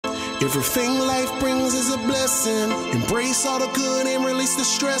Everything life brings is a blessing. Embrace all the good and release the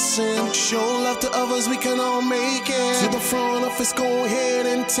stressing. Show love to others, we can all make it. To the front office, go ahead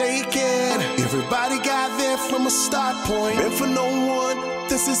and take it. Everybody got there from a start point. Meant for no one,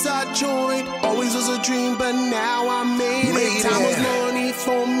 this is our joint. Always was a dream, but now I made it. Time was money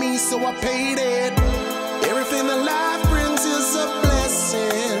for me, so I paid it. Everything that life brings is a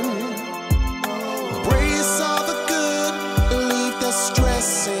blessing. Embrace all the good, leave the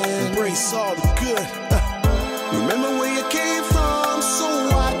stressing. Embrace all the good. Remember where you came from, so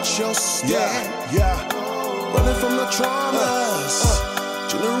watch your step. Running from the traumas,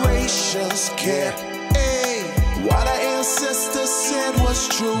 generations care. Hey, what our ancestors said was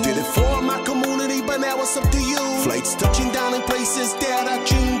true. Did it for my community, but now it's up to you. Flights touching down in places that I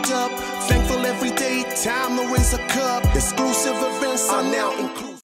dreamed up. Thankful every day, time to raise a cup. Exclusive events are now included.